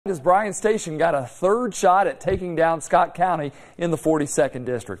As Bryan Station got a third shot at taking down Scott County in the 42nd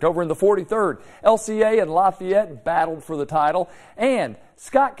District. Over in the 43rd, LCA and Lafayette battled for the title. And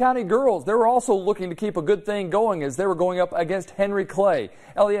Scott County girls, they were also looking to keep a good thing going as they were going up against Henry Clay.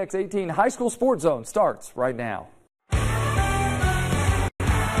 LEX18 High School Sports Zone starts right now.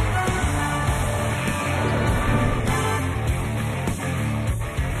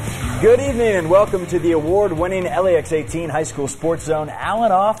 Good evening and welcome to the award-winning LEX18 High School Sports Zone.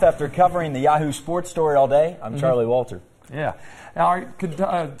 Alan off after covering the Yahoo Sports Story all day. I'm Charlie Walter. Yeah. Now,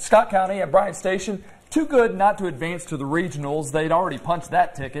 Scott County at Bryan Station, too good not to advance to the regionals. They'd already punched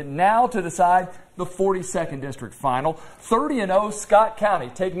that ticket. Now to decide the 42nd District Final. 30-0 Scott County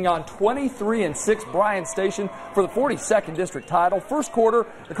taking on 23-6 Bryan Station for the 42nd District title. First quarter,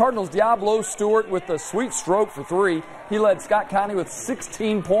 the Cardinals' Diablo Stewart with the sweet stroke for three. He led Scott County with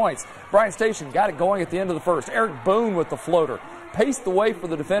 16 points. Bryan Station got it going at the end of the first. Eric Boone with the floater paced the way for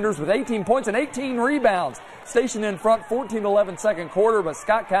the defenders with 18 points and 18 rebounds. Station in front, 14-11 second quarter, but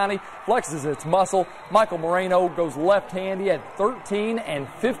Scott County flexes its muscle. Michael Moreno goes left-hand. He had 13 and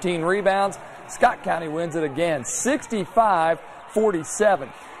 15 rebounds. Scott County wins it again, 65-47.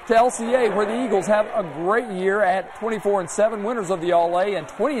 To LCA, where the Eagles have a great year at 24-7, winners of the All-A, and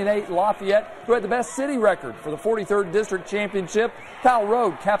 20-8 Lafayette, who had the best city record for the 43rd District Championship. Kyle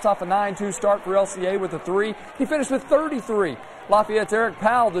Rode caps off a 9-2 start for LCA with a 3. He finished with 33. Lafayette's Eric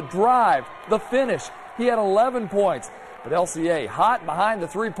Powell, the drive, the finish. He had 11 points. But LCA hot behind the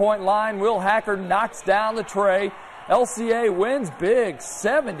three-point line. Will Hacker knocks down the tray. LCA wins big,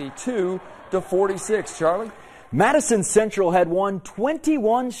 72-46. Charlie? Madison Central had won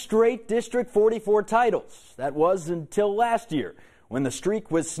 21 straight District 44 titles. That was until last year, when the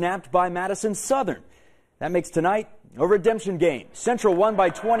streak was snapped by Madison Southern. That makes tonight a redemption game. Central won by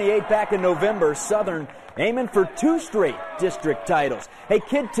 28 back in November. Southern aiming for 2 straight district titles. Hey,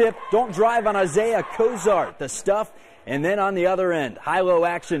 kid tip, don't drive on Isaiah Cozart, the stuff. And then on the other end, high-low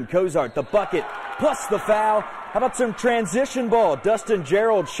action, Cozart, the bucket, plus the foul. How about some transition ball? Dustin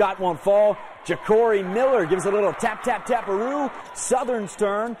Gerald shot won't fall. Ja'Cory Miller gives a little tap-tap-tap-a-roo. Southern's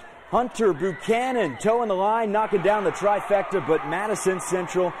turn. Hunter Buchanan toeing the line, knocking down the trifecta, but Madison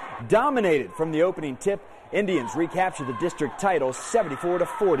Central dominated from the opening tip. Indians recapture the district title.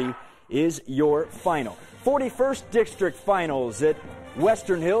 74-40 is your final. 41st District Finals at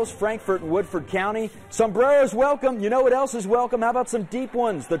Western Hills, Frankfort and Woodford County. Sombreros welcome. You know what else is welcome? How about some deep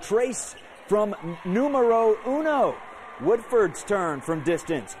ones? The trace from numero uno. Woodford's turn from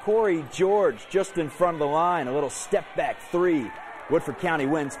distance. Corey George just in front of the line. A little step back 3. Woodford County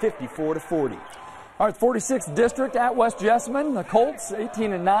wins 54-40. All right, 46th District at West Jessamine. The Colts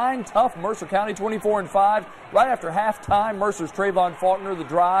 18-9. Tough. Mercer County 24-5. Right after halftime, Mercer's Trayvon Faulkner, the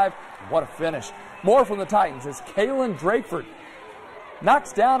drive. What a finish. More from the Titans as Kalen Drakeford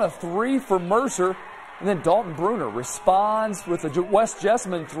knocks down a 3 for Mercer. And then Dalton Bruner responds with a West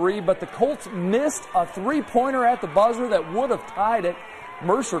Jessamine 3, but the Colts missed a three-pointer at the buzzer that would have tied it.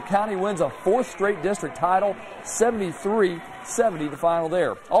 Mercer County wins a 4th straight district title, 73-70 the final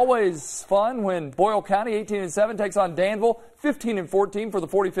there. Always fun when Boyle County, 18-7, takes on Danville, 15-14 for the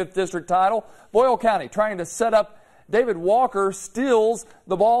 45th district title. Boyle County trying to set up. David Walker steals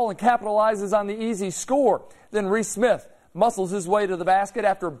the ball and capitalizes on the easy score. Then Reese Smith muscles his way to the basket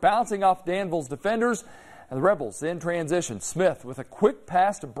after bouncing off Danville's defenders. And the Rebels in transition. Smith with a quick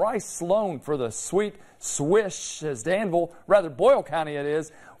pass to Bryce Sloan for the sweet swish as Boyle County it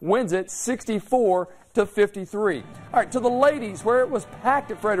is, wins it 64-53. All right, to the ladies, where it was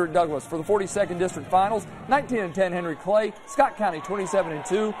packed at Frederick Douglass for the 42nd District Finals. 19-10 Henry Clay, Scott County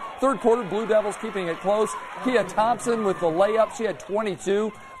 27-2. Third quarter, Blue Devils keeping it close. Kia Thompson with the layup, she had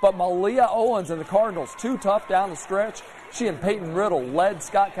 22. But Malia Owens and the Cardinals, too tough down the stretch. She and Peyton Riddle led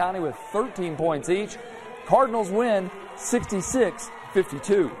Scott County with 13 points each. Cardinals win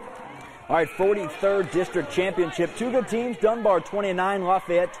 66-52. All right, 43rd District Championship. 2 good teams, Dunbar 29,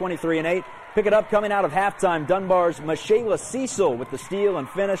 Lafayette 23-8. Pick it up coming out of halftime. Dunbar's Michaela Cecil with the steal and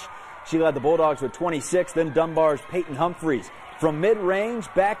finish. She led the Bulldogs with 26. Then Dunbar's Peyton Humphreys. From mid-range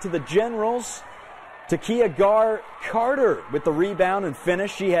back to the Generals. Takia Gar Carter with the rebound and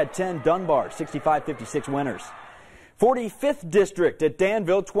finish. She had 10. Dunbar, 65-56 winners. 45th District at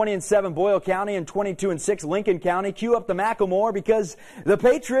Danville, 20-7 Boyle County and 22-6 Lincoln County. Cue up the Macklemore because the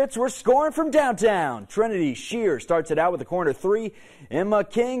Patriots were scoring from downtown. Trinity Shear starts it out with a corner 3. Emma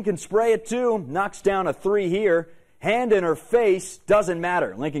King can spray it too. Knocks down a 3 here. Hand in her face, doesn't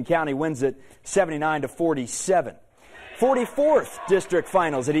matter. Lincoln County wins it 79-47. 44th District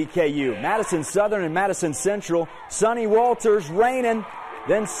Finals at EKU. Madison Southern and Madison Central. Sonny Walters raining.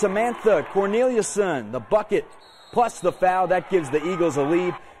 Then Samantha Corneliuson, the bucket plus the foul. That gives the Eagles a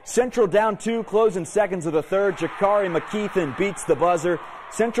lead. Central down 2, closing seconds of the third. Jakari McKeithen beats the buzzer.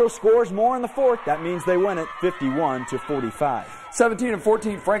 Central scores more in the fourth. That means they win it 51-45.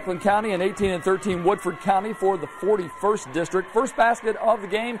 17-14 Franklin County and 18-13 Woodford County for the 41st District. First basket of the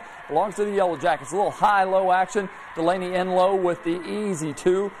game belongs to the Yellow Jackets. A little high-low action. Delaney in-low with the easy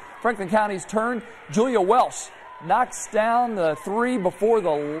 2. Franklin County's turn. Julia Welsh knocks down the 3 before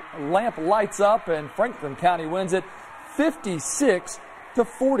the lamp lights up, and Franklin County wins it 56-46.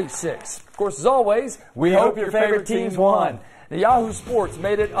 Of course, as always, we hope your favorite teams won. The Yahoo Sports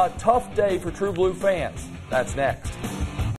made it a tough day for True Blue fans. That's next.